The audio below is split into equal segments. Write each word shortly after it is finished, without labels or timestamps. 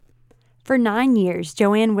For 9 years,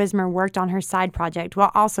 Joanne Wismer worked on her side project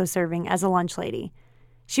while also serving as a lunch lady.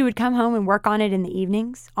 She would come home and work on it in the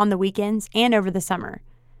evenings, on the weekends, and over the summer.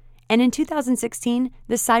 And in 2016,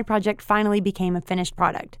 this side project finally became a finished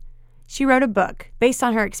product. She wrote a book based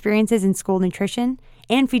on her experiences in school nutrition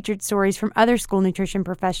and featured stories from other school nutrition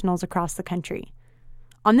professionals across the country.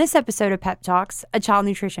 On this episode of Pep Talks, a child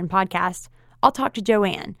nutrition podcast, I'll talk to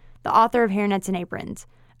Joanne, the author of Hairnets and Aprons,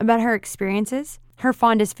 about her experiences, her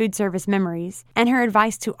fondest food service memories, and her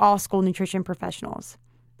advice to all school nutrition professionals.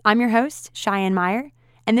 I'm your host, Cheyenne Meyer,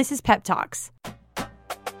 and this is Pep Talks.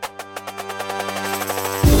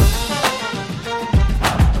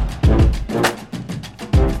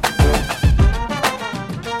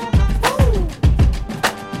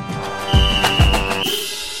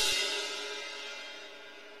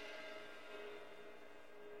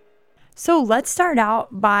 So let's start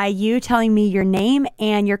out by you telling me your name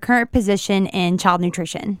and your current position in child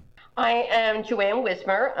nutrition. I am Joanne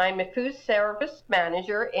Wismer. I'm a food service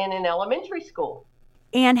manager in an elementary school.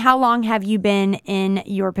 And how long have you been in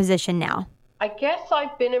your position now? I guess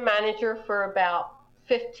I've been a manager for about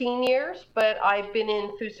 15 years, but I've been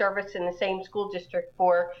in food service in the same school district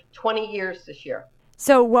for 20 years this year.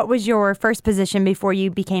 So what was your first position before you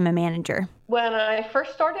became a manager? When I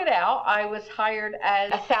first started out, I was hired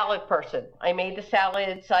as a salad person. I made the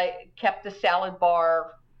salads. I kept the salad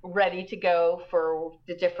bar ready to go for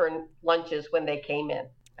the different lunches when they came in.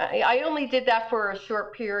 I only did that for a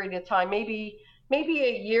short period of time, maybe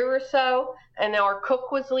a year or so. And our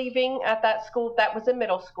cook was leaving at that school. That was a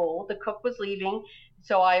middle school. The cook was leaving.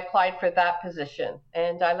 So I applied for that position,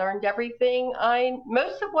 and I learned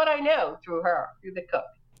most of what I know through the cook.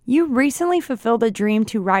 You recently fulfilled a dream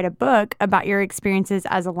to write a book about your experiences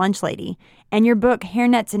as a lunch lady, and your book,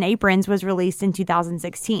 Hairnets and Aprons, was released in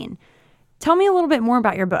 2016. Tell me a little bit more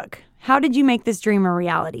about your book. How did you make this dream a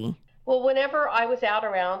reality? Well, whenever I was out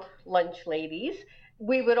around lunch ladies,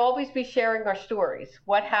 we would always be sharing our stories.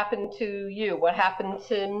 What happened to you? What happened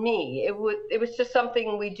to me? It was just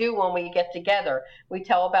something we do when we get together. We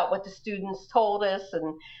tell about what the students told us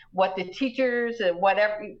and what the teachers and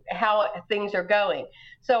how things are going.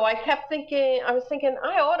 So I was thinking,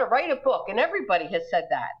 I ought to write a book, and everybody has said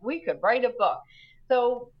that. We could write a book.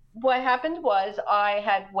 So what happened was I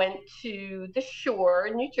had went to the shore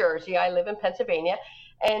in New Jersey. I live in Pennsylvania.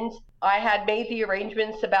 And I had made the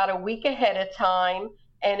arrangements about a week ahead of time,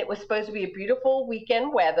 and it was supposed to be a beautiful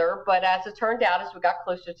weekend weather. But as it turned out, as we got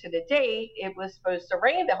closer to the date, it was supposed to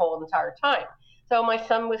rain the whole entire time. So my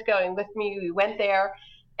son was going with me. We went there,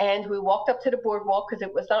 and we walked up to the boardwalk because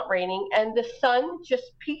it was not raining, and the sun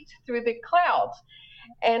just peeked through the clouds.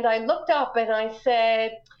 And I looked up and I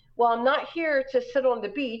said, well, I'm not here to sit on the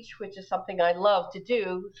beach, which is something I love to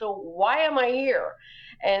do. So why am I here?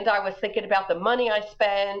 And I was thinking about the money I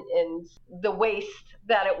spent and the waste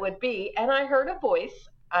that it would be. And I heard a voice,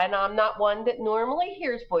 and I'm not one that normally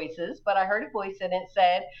hears voices, but I heard a voice and it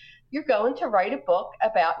said, you're going to write a book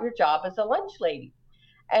about your job as a lunch lady.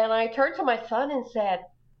 And I turned to my son and said,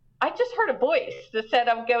 I just heard a voice that said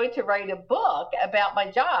I'm going to write a book about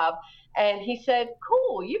my job. And he said,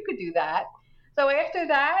 cool, you could do that. So after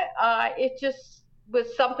that, it just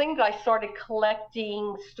was something that I started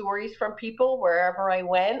collecting stories from people wherever I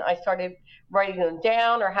went. I started writing them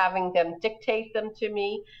down or having them dictate them to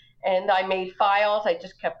me. And I made files. I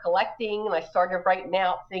just kept collecting, and I started writing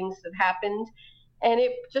out things that happened. And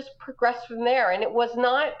it just progressed from there. And it was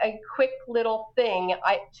not a quick little thing.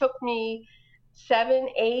 It took me 7,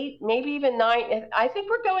 8, maybe even 9. I think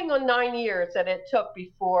we're going on 9 years that it took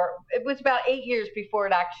before. It was about 8 years before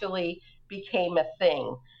it actually became a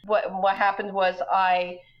thing. What happened was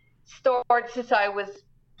since I was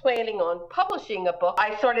planning on publishing a book,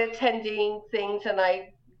 I started attending things and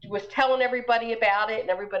I was telling everybody about it, and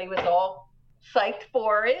everybody was all psyched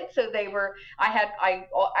for it. So I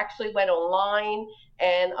actually went online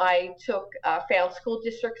and I found school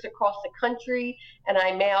districts across the country, and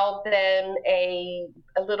I mailed them a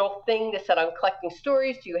little thing that said, I'm collecting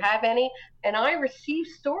stories. Do you have any? And I received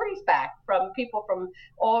stories back from people from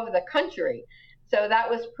all over the country. So that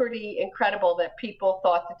was pretty incredible that people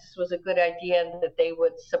thought that this was a good idea and that they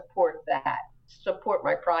would support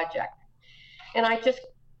my project. And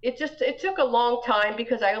it took a long time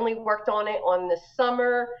because I only worked on it on the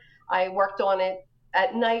summer. I worked on it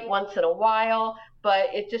at night once in a while, but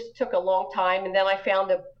it just took a long time. And then I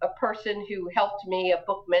found a person who helped me, a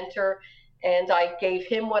book mentor, and I gave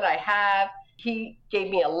him what I have. He gave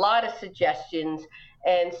me a lot of suggestions,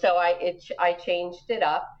 and so I changed it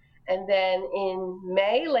up. And then in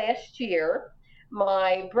May last year,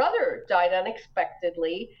 my brother died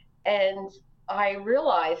unexpectedly, and I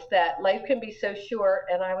realized that life can be so short.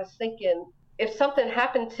 And I was thinking, if something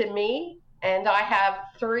happened to me, and I have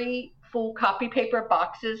 3 full copy paper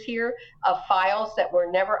boxes here of files that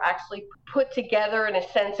were never actually put together, in a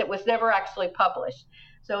sense, it was never actually published.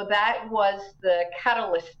 So that was the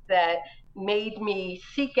catalyst that made me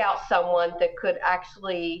seek out someone that could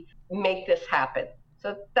actually make this happen.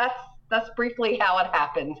 So that's briefly how it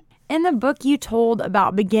happened. In the book, you told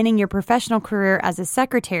about beginning your professional career as a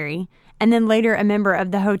secretary and then later a member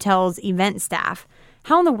of the hotel's event staff.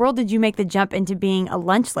 How in the world did you make the jump into being a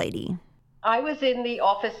lunch lady? I was in the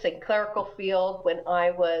office and clerical field when I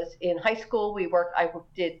was in high school. I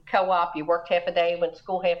did co-op. You worked half a day, went to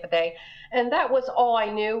school half a day. And that was all I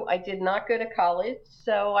knew. I did not go to college.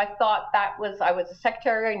 So I thought I was a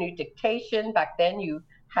secretary. I knew dictation. Back then you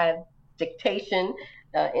had dictation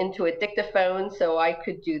into a dictaphone, so I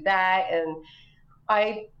could do that. And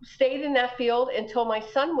I stayed in that field until my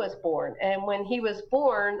son was born. And when he was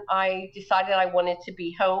born, I decided I wanted to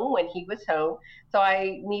be home when he was home. But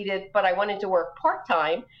I wanted to work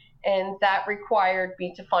part-time, and that required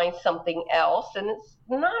me to find something else. And it's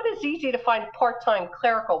not as easy to find part-time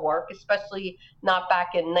clerical work, especially not back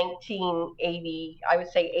in 1980, I would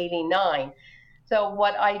say 89. So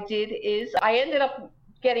what I did is I ended up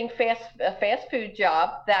getting a fast food job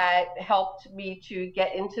that helped me to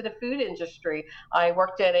get into the food industry. I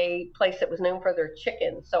worked at a place that was known for their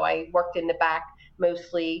chicken. So I worked in the back,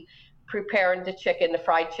 mostly preparing the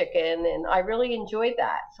fried chicken, and I really enjoyed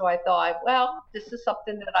that. So I thought, well, this is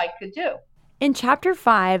something that I could do. In Chapter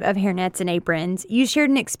 5 of Hairnets and Aprons, you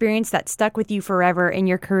shared an experience that stuck with you forever in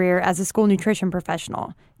your career as a school nutrition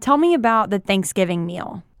professional. Tell me about the Thanksgiving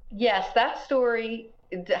meal. Yes, that story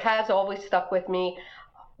has always stuck with me.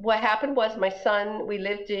 What happened was we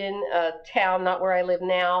lived in a town, not where I live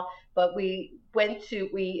now, but it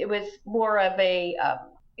was more of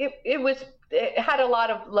it had a lot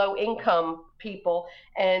of low income people.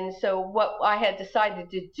 And so what I had decided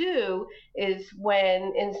to do is,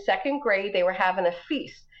 when in second grade, they were having a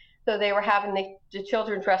feast. So they were having the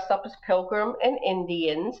children dressed up as Pilgrim and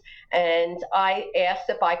Indians. And I asked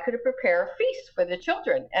if I could prepare a feast for the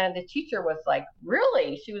children. And the teacher was like,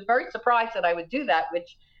 really? She was very surprised that I would do that,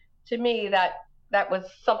 which to me, that was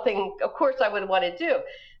something, of course, I would want to do.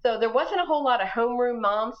 So there wasn't a whole lot of homeroom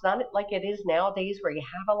moms, not like it is nowadays where you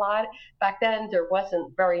have a lot. Back then, there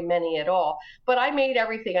wasn't very many at all. But I made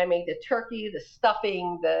everything. I made the turkey, the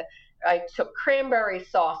stuffing, I took cranberry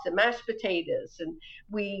sauce and mashed potatoes, and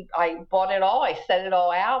I bought it all. I set it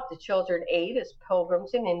all out. The children ate as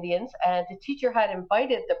Pilgrims and Indians, and the teacher had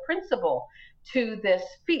invited the principal to this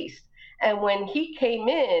feast. And when he came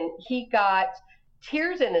in, he got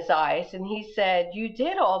tears in his eyes, and he said, "You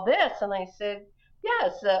did all this?" And I said,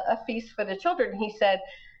 "Yes, a feast for the children." He said,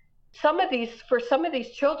 for some of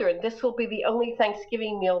these children, this will be the only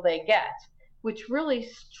Thanksgiving meal they get," which really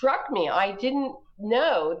struck me. I didn't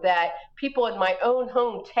know that people in my own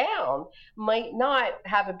hometown might not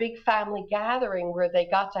have a big family gathering where they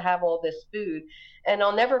got to have all this food. And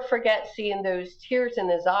I'll never forget seeing those tears in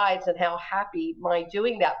his eyes and how happy my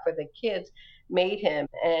doing that for the kids made him.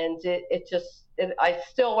 And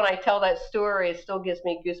when I tell that story, it still gives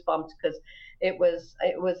me goosebumps, because it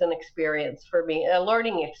was an experience for me, a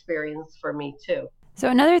learning experience for me too. So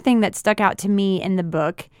another thing that stuck out to me in the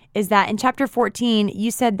book is that in Chapter 14, you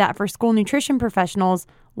said that for school nutrition professionals,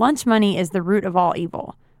 lunch money is the root of all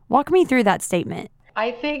evil. Walk me through that statement.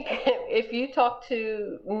 I think if you talk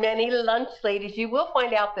to many lunch ladies, you will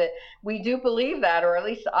find out that we do believe that, or at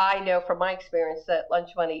least I know from my experience that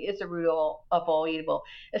lunch money is the root of all evil,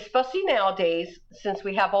 especially nowadays, since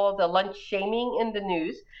we have all the lunch shaming in the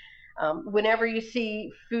news. Whenever you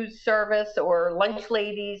see food service or lunch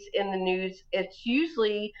ladies in the news, it's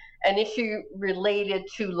usually an issue related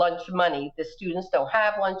to lunch money. The students don't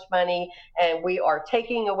have lunch money, and we are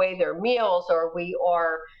taking away their meals,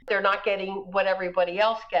 or they're not getting what everybody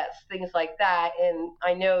else gets, things like that. And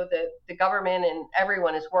I know that the government and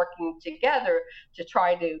everyone is working together to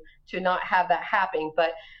try to not have that happen.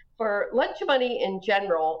 But for lunch money in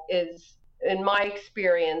general is, in my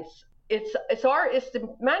experience, it's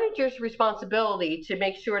the manager's responsibility to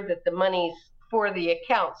make sure that the monies for the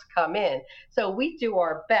accounts come in. So we do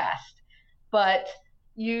our best, but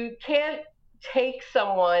you can't take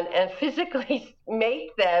someone and physically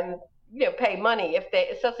make them, pay money,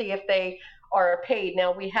 especially if they are paid.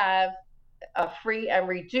 Now we have a free and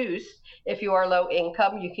reduced. If you are low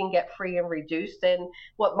income, you can get free and reduced. And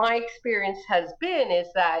what my experience has been is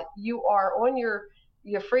that you are on your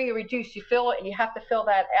free and reduced, you have to fill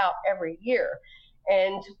that out every year.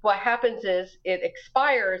 And what happens is it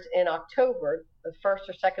expires in October, the first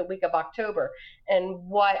or second week of October. And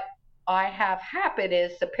what I have happen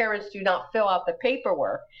is the parents do not fill out the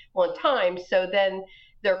paperwork on time. So then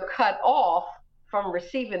they're cut off from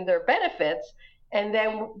receiving their benefits. And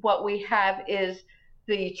then what we have is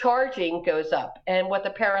the charging goes up. And what the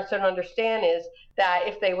parents don't understand is that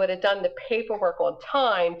if they would have done the paperwork on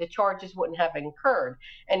time, the charges wouldn't have incurred.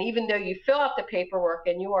 And even though you fill out the paperwork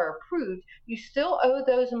and you are approved, you still owe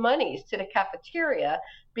those monies to the cafeteria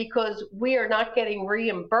because we are not getting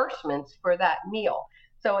reimbursements for that meal.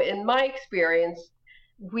 So in my experience,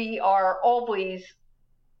 we are always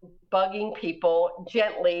bugging people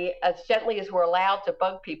gently as we're allowed to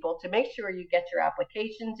bug people to make sure you get your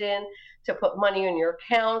applications in, to put money in your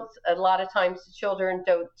accounts. A lot of times the children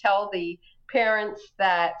don't tell the parents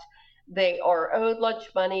that they are owed lunch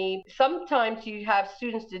money. Sometimes you have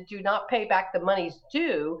students that do not pay back the monies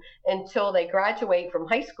due until they graduate from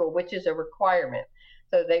high school, which is a requirement.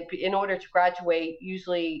 So in order to graduate,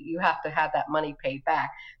 usually you have to have that money paid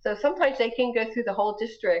back. So sometimes they can go through the whole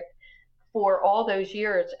district for all those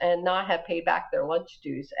years and not have paid back their lunch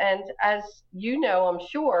dues. And as you know, I'm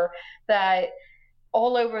sure that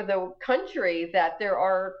all over the country that there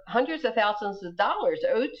are hundreds of thousands of dollars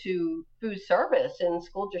owed to food service in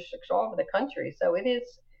school districts all over the country. So it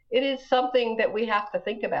is something that we have to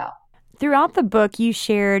think about. Throughout the book, you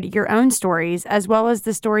shared your own stories as well as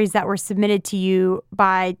the stories that were submitted to you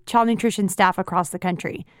by child nutrition staff across the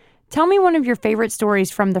country. Tell me one of your favorite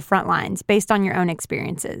stories from the front lines based on your own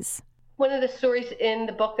experiences. One of the stories in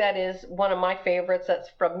the book that is one of my favorites that's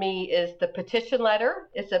from me is the petition letter.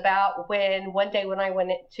 It's about one day when I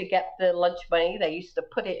went to get the lunch money, they used to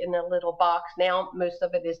put it in a little box. Now most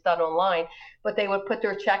of it is done online, but they would put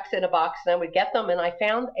their checks in a box and I would get them. And I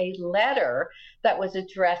found a letter that was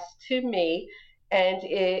addressed to me, and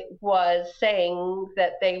it was saying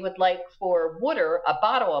that they would like for water, a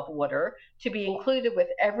bottle of water, to be included with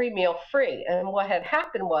every meal free. And what had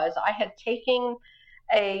happened was I had taken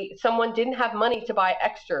someone didn't have money to buy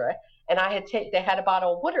extra, and they had a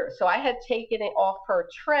bottle of water, so I had taken it off her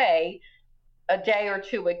tray a day or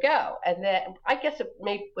two ago, and then I guess it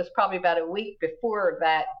was probably about a week before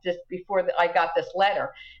that, just before I got this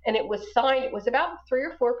letter, and it was signed. It was about a 3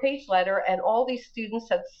 or 4 page letter, and all these students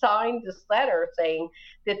had signed this letter saying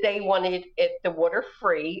that they wanted the water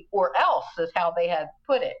free, or else is how they had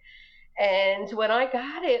put it. And when I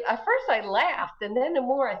got it, at first I laughed, and then the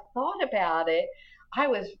more I thought about it, I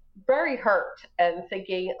was very hurt and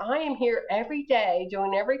thinking, I am here every day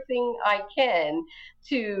doing everything I can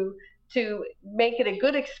to make it a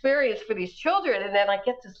good experience for these children. And then I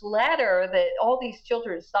get this letter that all these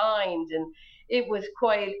children signed, and it was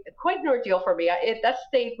quite an ordeal for me. That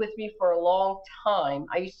stayed with me for a long time.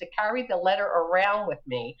 I used to carry the letter around with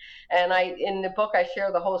me. And in the book, I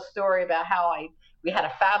share the whole story about how we had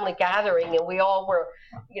a family gathering, and we all were,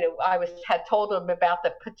 had told them about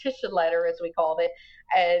the petition letter, as we called it,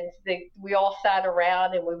 and we all sat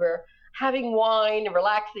around and we were having wine and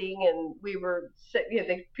relaxing, and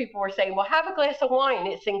the people were saying, well, have a glass of wine,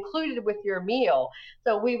 it's included with your meal.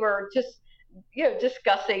 So we were just,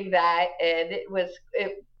 discussing that, and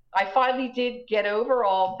I finally did get over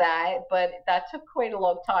all that, but that took quite a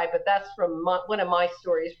long time. But that's from one of my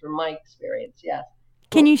stories from my experience, yes.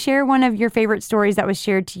 Can you share one of your favorite stories that was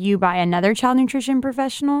shared to you by another child nutrition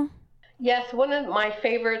professional? Yes, one of my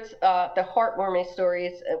favorites, the heartwarming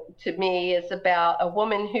stories to me, is about a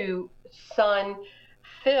woman whose son,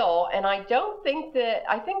 Phil, and I think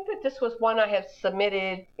that this was one I had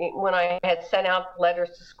submitted when I had sent out letters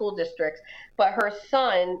to school districts, but her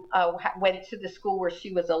son went to the school where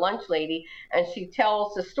she was a lunch lady, and she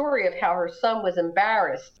tells the story of how her son was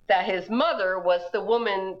embarrassed that his mother was the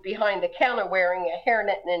woman behind the counter wearing a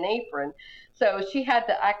hairnet and an apron. So she had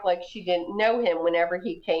to act like she didn't know him whenever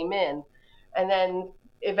he came in. And then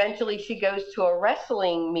eventually she goes to a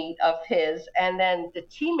wrestling meet of his, and then the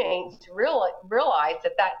teammates realize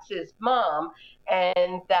that that's his mom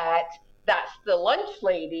and that's the lunch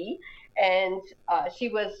lady. And she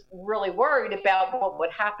was really worried about what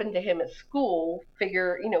would happen to him at school,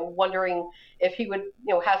 wondering if he would,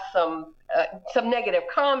 have some negative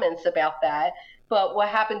comments about that. But what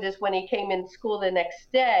happened is when he came in school the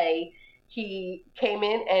next day, he came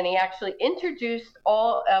in and he actually introduced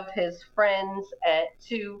all of his friends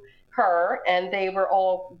to her, and they were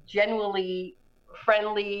all genuinely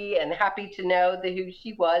friendly and happy to know who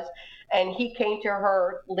she was. And he came to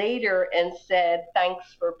her later and said,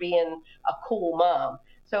 thanks for being a cool mom.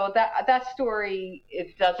 So that story,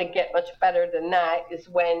 it doesn't get much better than that, is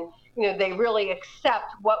when, they really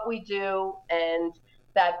accept what we do and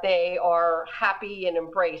that they are happy and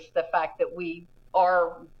embrace the fact that we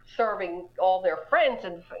are serving all their friends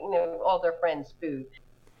and all their friends' food.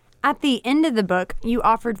 At the end of the book, you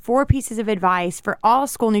offered 4 pieces of advice for all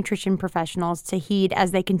school nutrition professionals to heed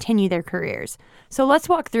as they continue their careers. So let's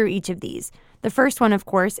walk through each of these. The first one, of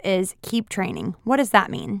course, is keep training. What does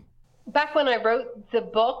that mean? Back when I wrote the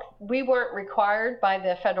book, we weren't required by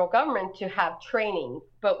the federal government to have training,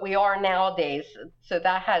 but we are nowadays, so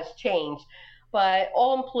that has changed. But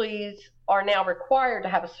all employees are now required to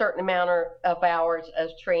have a certain amount of hours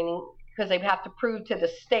as training because they have to prove to the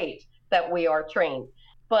state that we are trained.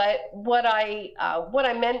 But what I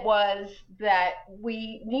meant was that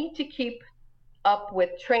we need to keep up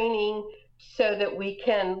with training so that we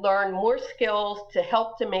can learn more skills to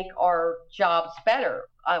help to make our jobs better.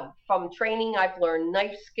 From training, I've learned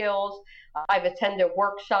knife skills. I've attended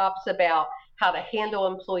workshops about how to handle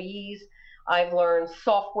employees. I've learned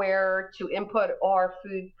software to input our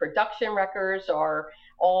food production records are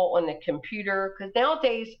all on the computer because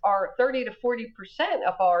nowadays our 30 to 40%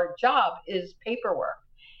 of our job is paperwork.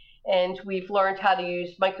 And we've learned how to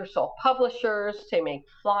use Microsoft Publishers to make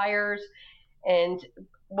flyers. And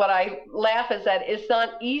what I laugh is that it's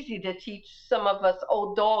not easy to teach some of us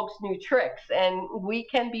old dogs new tricks. And we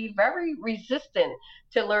can be very resistant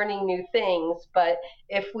to learning new things. But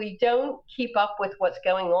if we don't keep up with what's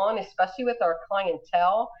going on, especially with our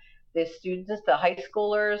clientele, the students, the high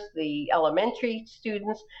schoolers, the elementary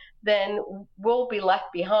students, then we'll be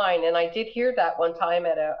left behind. And I did hear that one time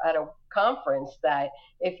at a conference that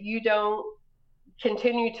if you don't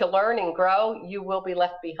continue to learn and grow, you will be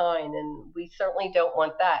left behind. And we certainly don't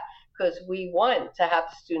want that because we want to have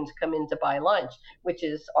the students come in to buy lunch, which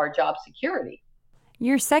is our job security.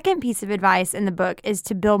 Your second piece of advice in the book is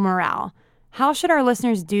to build morale. How should our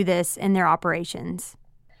listeners do this in their operations?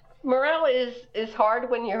 Morale is hard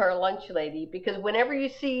when you're a lunch lady because whenever you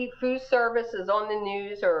see food services on the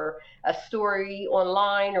news or a story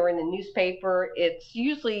online or in the newspaper, it's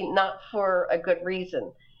usually not for a good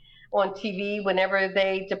reason. On TV, whenever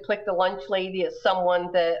they depict the lunch lady as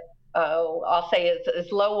someone that I'll say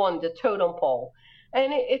is low on the totem pole.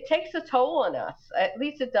 And it takes a toll on us. At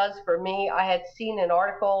least it does for me. I had seen an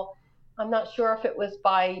article, I'm not sure if it was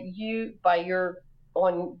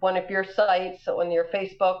on one of your sites, on your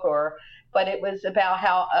Facebook, but it was about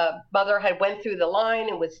how a mother had went through the line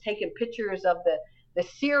and was taking pictures of the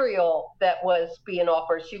cereal that was being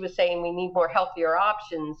offered. She was saying we need more healthier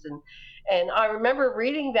options. And I remember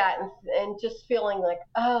reading that and just feeling like,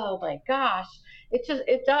 oh my gosh, it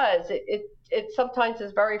sometimes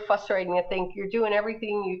is very frustrating to think you're doing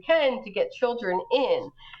everything you can to get children in,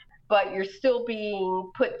 but you're still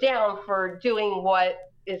being put down for doing what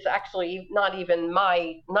is actually not even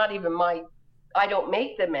my, I don't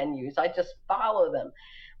make the menus, I just follow them.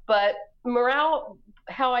 But morale,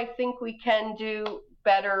 how I think we can do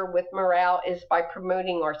better with morale is by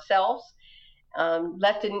promoting ourselves.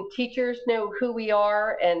 Let the teachers know who we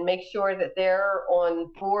are and make sure that they're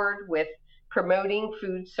on board with promoting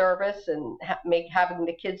food service and having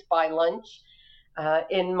the kids buy lunch.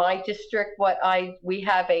 In my district,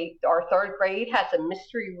 our third grade has a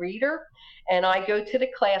mystery reader, and I go to the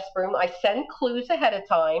classroom. I send clues ahead of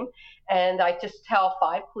time, and I just tell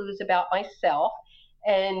 5 clues about myself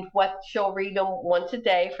and what she'll read them once a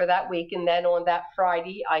day for that week. And then on that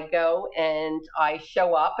Friday, I go and I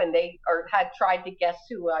show up, and they had tried to guess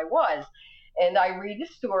who I was. And I read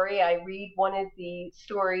a story. I read one of the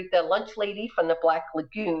stories, The Lunch Lady from the Black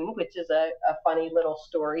Lagoon, which is a funny little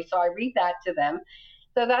story. So I read that to them.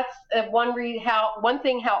 So that's one thing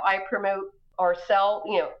how I promote ourselves,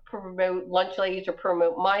 promote lunch ladies or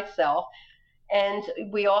promote myself. And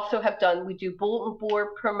we also we do bulletin board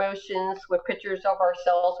promotions with pictures of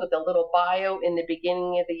ourselves with a little bio in the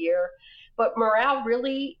beginning of the year. But morale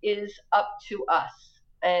really is up to us.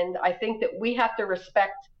 And I think that we have to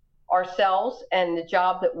respect ourselves and the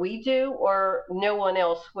job that we do, or no one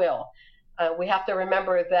else will. We have to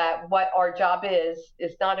remember that what our job is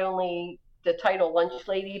not only the title lunch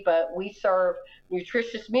lady, but we serve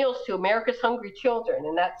nutritious meals to America's hungry children.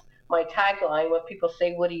 And that's my tagline. When people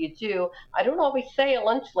say, what do you do? I don't always say a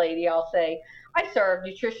lunch lady. I'll say, I serve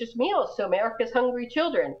nutritious meals to America's hungry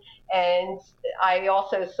children. And I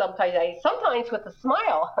also sometimes with a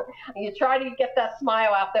smile, you try to get that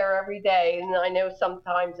smile out there every day. And I know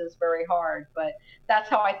sometimes it's very hard, but that's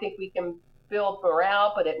how I think we can build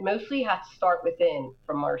morale. But it mostly has to start within,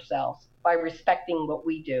 from ourselves, by respecting what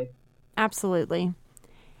we do. Absolutely.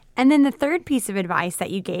 And then the third piece of advice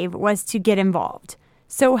that you gave was to get involved.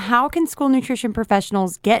 So how can school nutrition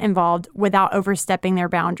professionals get involved without overstepping their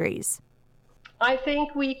boundaries? I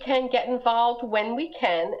think we can get involved when we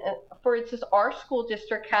can. For instance, our school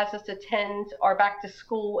district has us attend our back to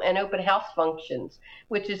school and open house functions,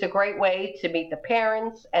 which is a great way to meet the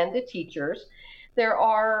parents and the teachers. There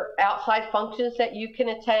are outside functions that you can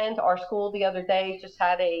attend. Our school the other day just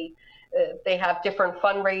had they have different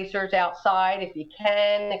fundraisers outside if you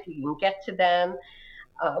can get to them.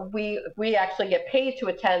 We actually get paid to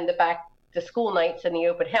attend the back to school nights and the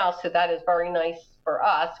open house, so that is very nice for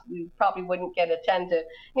us. We probably wouldn't get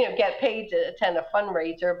paid to attend a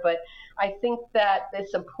fundraiser, but I think that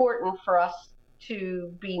it's important for us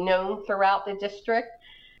to be known throughout the district.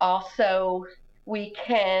 Also,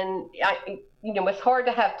 it's hard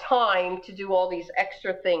to have time to do all these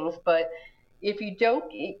extra things, but if you don't,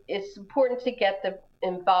 it's important to get them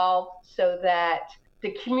involved so that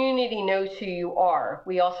the community knows who you are.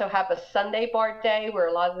 We also have a Sunday bar day where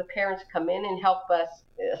a lot of the parents come in and help us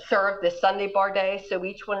serve this Sunday bar day. So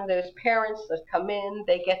each one of those parents that come in,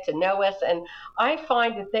 they get to know us. And I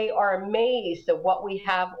find that they are amazed at what we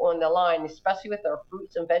have on the line, especially with our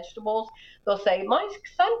fruits and vegetables. They'll say, my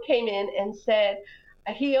son came in and said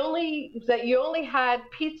that you only had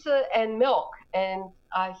pizza and milk. And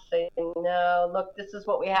I say, no, look, this is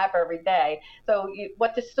what we have every day. So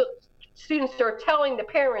what the students are telling the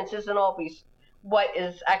parents isn't always what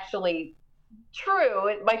is actually true.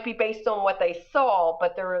 It might be based on what they saw,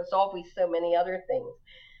 but there is always so many other things.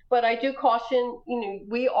 But I do caution,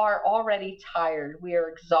 we are already tired. We are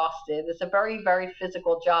exhausted. It's a very, very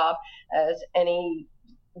physical job, as any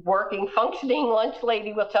working, functioning lunch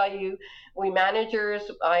lady will tell you. We managers,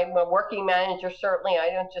 I'm a working manager, certainly. I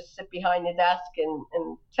don't just sit behind the desk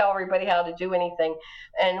and tell everybody how to do anything.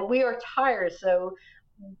 And we are tired. So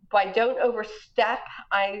by don't overstep,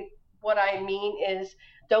 what I mean is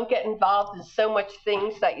don't get involved in so much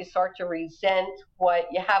things that you start to resent what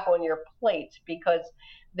you have on your plate, because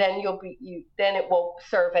then then it won't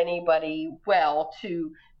serve anybody well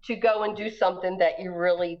to go and do something that you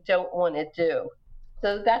really don't want to do.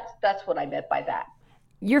 So that's what I meant by that.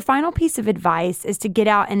 Your final piece of advice is to get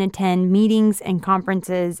out and attend meetings and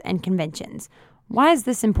conferences and conventions. Why is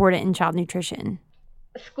this important in child nutrition?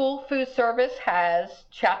 School food service has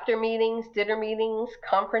chapter meetings, dinner meetings,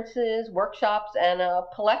 conferences, workshops, and a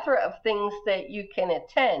plethora of things that you can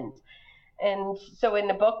attend. And so in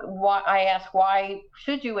the book, I ask, why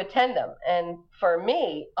should you attend them? And for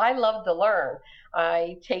me, I love to learn.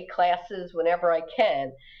 I take classes whenever I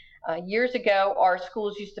can. Years ago, our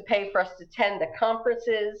schools used to pay for us to attend the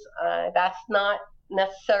conferences. That's not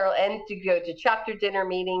necessarily, and to go to chapter dinner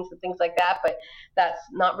meetings and things like that, but that's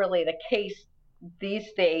not really the case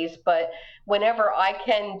these days. But whenever I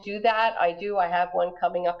can do that, I do. I have one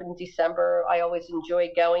coming up in December. I always enjoy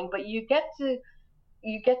going, but you get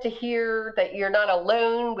to hear that you're not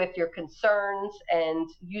alone with your concerns, and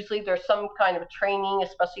usually there's some kind of training,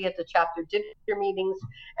 especially at the chapter dinner meetings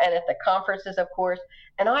and at the conferences, of course.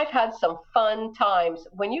 And I've had some fun times.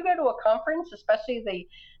 When you go to a conference, especially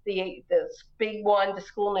the big one, the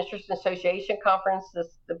School Nutrition Association conference,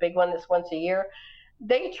 the big one that's once a year,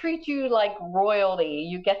 they treat you like royalty.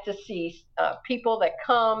 You get to see people that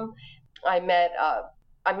come. I met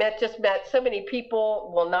so many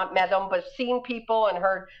people, well, not met them, but seen people and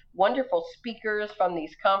heard wonderful speakers from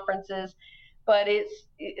these conferences. But it's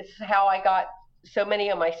how I got so many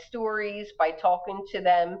of my stories, by talking to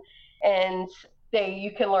them. And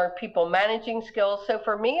you can learn people managing skills. So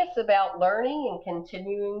for me, it's about learning and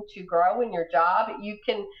continuing to grow in your job.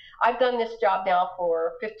 I've done this job now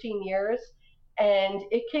for 15 years, and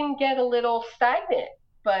it can get a little stagnant.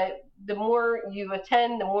 But the more you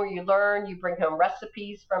attend, the more you learn. You bring home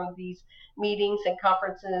recipes from these meetings and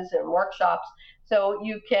conferences and workshops. So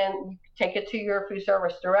you can take it to your food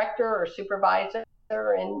service director or supervisor,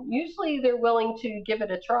 and usually they're willing to give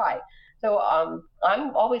it a try. So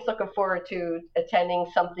I'm always looking forward to attending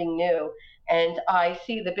something new. And I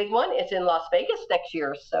see the big one. It's in Las Vegas next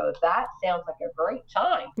year. So that sounds like a great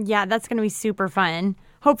time. Yeah, that's going to be super fun.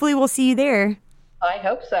 Hopefully we'll see you there. I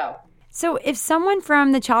hope so. So if someone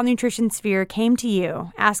from the child nutrition sphere came to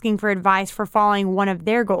you asking for advice for following one of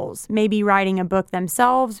their goals, maybe writing a book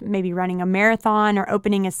themselves, maybe running a marathon or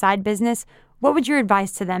opening a side business, what would your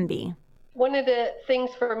advice to them be? One of the things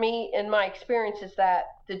for me in my experience is that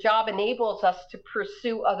the job enables us to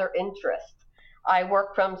pursue other interests. I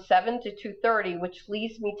work from 7 to 2:30, which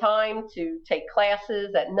leaves me time to take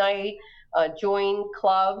classes at night, join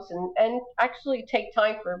clubs, and actually take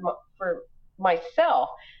time for myself.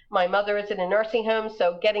 My mother is in a nursing home,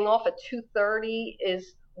 so getting off at 2:30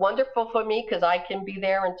 is wonderful for me because I can be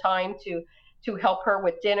there in time to help her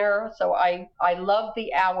with dinner. So I love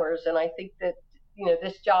the hours, and I think that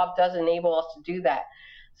this job does enable us to do that.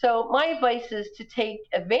 So my advice is to take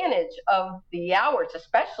advantage of the hours,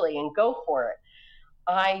 especially, and go for it.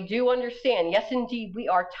 I do understand. Yes, indeed, we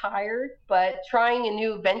are tired, but trying a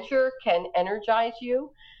new venture can energize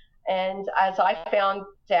you. And as I found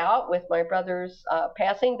out with my brother's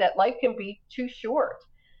passing, that life can be too short.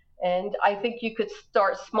 And I think you could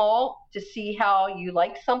start small to see how you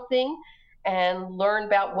like something and learn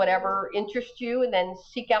about whatever interests you, and then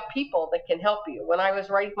seek out people that can help you. When I was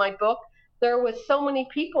writing my book, there was so many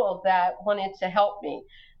people that wanted to help me.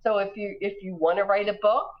 So if you want to write a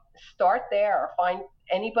book, start there. Find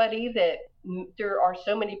anybody that there are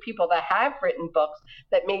so many people that have written books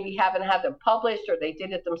that maybe haven't had them published, or they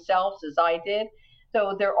did it themselves as I did.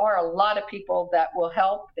 So there are a lot of people that will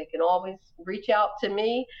help. They can always reach out to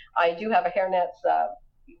me. I do have a Hairnets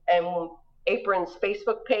and Aprons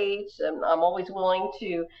Facebook page, and I'm always willing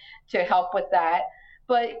to help with that.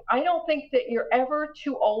 But I don't think that you're ever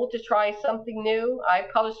too old to try something new. I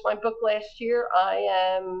published my book last year.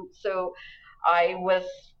 I was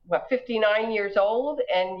 59 years old,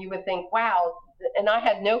 and you would think, wow. And I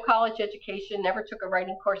had no college education, never took a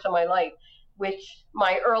writing course in my life, which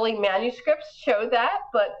my early manuscripts show that.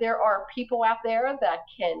 But there are people out there that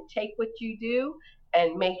can take what you do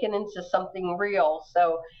and make it into something real.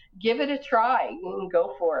 So give it a try and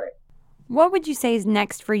go for it. What would you say is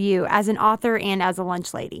next for you as an author and as a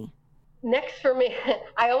lunch lady? Next for me,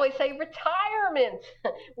 I always say retirement,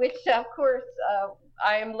 which of course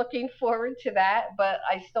I am looking forward to that, but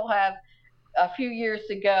I still have a few years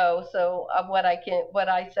to go. So what I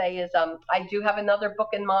say is I do have another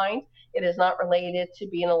book in mind. It is not related to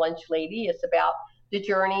being a lunch lady. It's about the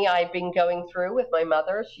journey I've been going through with my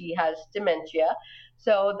mother. She has dementia.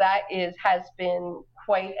 So that has been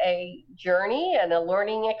quite a journey and a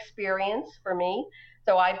learning experience for me.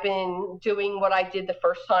 So I've been doing what I did the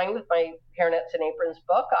first time with my Hairnets and Aprons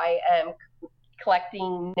book. I am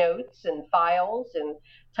collecting notes and files and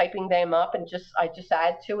typing them up, and I just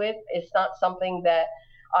add to it. It's not something that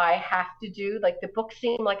I have to do. Like, the book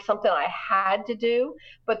seemed like something I had to do,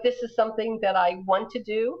 but this is something that I want to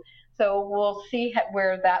do. So we'll see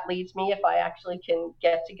where that leads me, if I actually can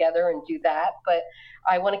get together and do that. But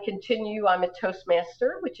I want to continue. I'm a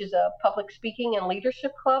Toastmaster, which is a public speaking and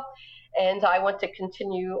leadership club. And I want to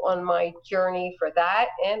continue on my journey for that.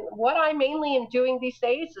 And what I mainly am doing these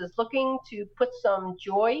days is looking to put some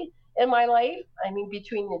joy in my life. I mean,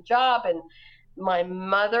 between the job and my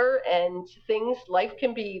mother and things, life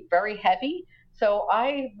can be very heavy. So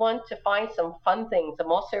I want to find some fun things.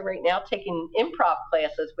 I'm also right now taking improv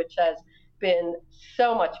classes, which has been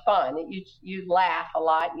so much fun. You laugh a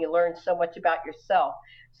lot and you learn so much about yourself.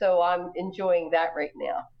 So I'm enjoying that right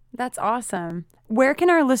now. That's awesome. Where can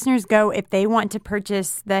our listeners go if they want to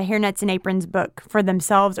purchase the Hairnets and Aprons book for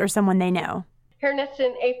themselves or someone they know? Hairnets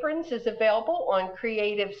and Aprons is available on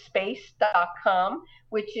creativespace.com,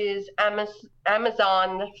 which is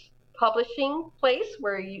Amazon's publishing place,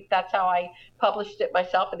 that's how I published it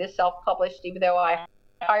myself. It is self-published. Even though I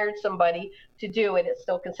hired somebody to do it, it's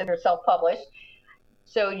still considered self-published.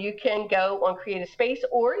 So you can go on Creative Space,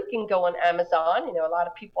 or you can go on Amazon. You know, a lot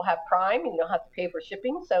of people have Prime and you don't have to pay for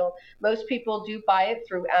shipping. So most people do buy it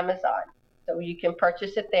through Amazon. So you can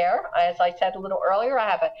purchase it there. As I said a little earlier, I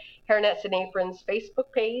have a Hairnets and Aprons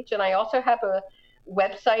Facebook page, and I also have a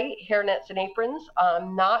website, Hairnets and Aprons.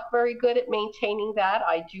 I'm not very good at maintaining that.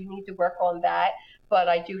 I do need to work on that, but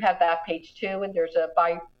I do have that page too, and there's a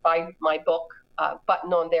buy my book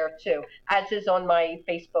button on there too, as is on my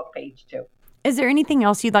Facebook page too. Is there anything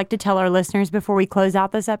else you'd like to tell our listeners before we close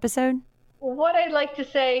out this episode? What I'd like to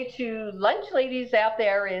say to lunch ladies out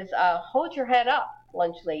there is hold your head up,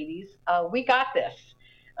 lunch ladies. We got this.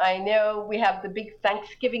 I know we have the big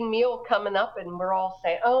Thanksgiving meal coming up, and we're all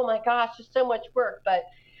saying, oh my gosh, there's so much work, but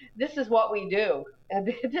this is what we do.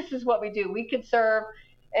 And this is what we do. We could serve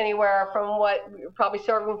anywhere from probably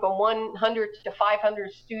serving from 100 to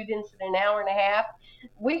 500 students in an hour and a half.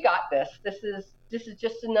 We got this. This is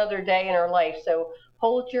just another day in our life. So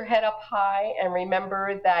hold your head up high and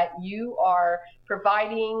remember that you are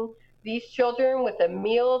providing these children with a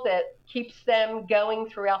meal that keeps them going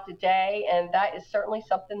throughout the day, and that is certainly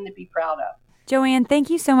something to be proud of. Joanne, thank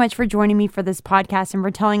you so much for joining me for this podcast and for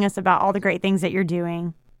telling us about all the great things that you're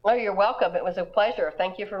doing. Oh, you're welcome. It was a pleasure.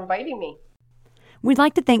 Thank you for inviting me. We'd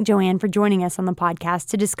like to thank Joanne for joining us on the podcast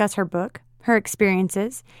to discuss her book, her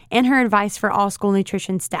experiences, and her advice for all school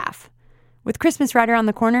nutrition staff. With Christmas right around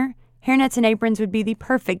the corner, Hairnets and Aprons would be the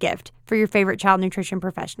perfect gift for your favorite child nutrition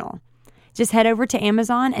professional. Just head over to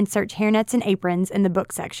Amazon and search Hairnets and Aprons in the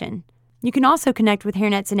book section. You can also connect with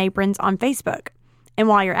Hairnets and Aprons on Facebook. And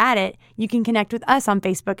while you're at it, you can connect with us on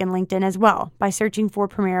Facebook and LinkedIn as well by searching for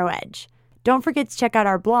Primero Edge. Don't forget to check out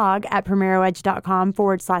our blog at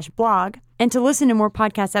primeroedge.com/blog. And to listen to more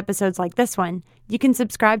podcast episodes like this one, you can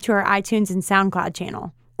subscribe to our iTunes and SoundCloud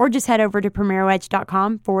channel, or just head over to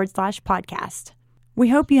primeroedge.com/podcast. We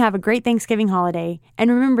hope you have a great Thanksgiving holiday, and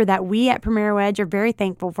remember that we at Primero Edge are very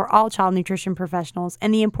thankful for all child nutrition professionals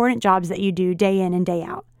and the important jobs that you do day in and day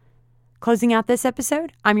out. Closing out this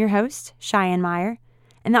episode, I'm your host, Cheyenne Meyer,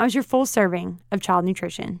 and that was your full serving of child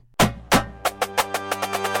nutrition.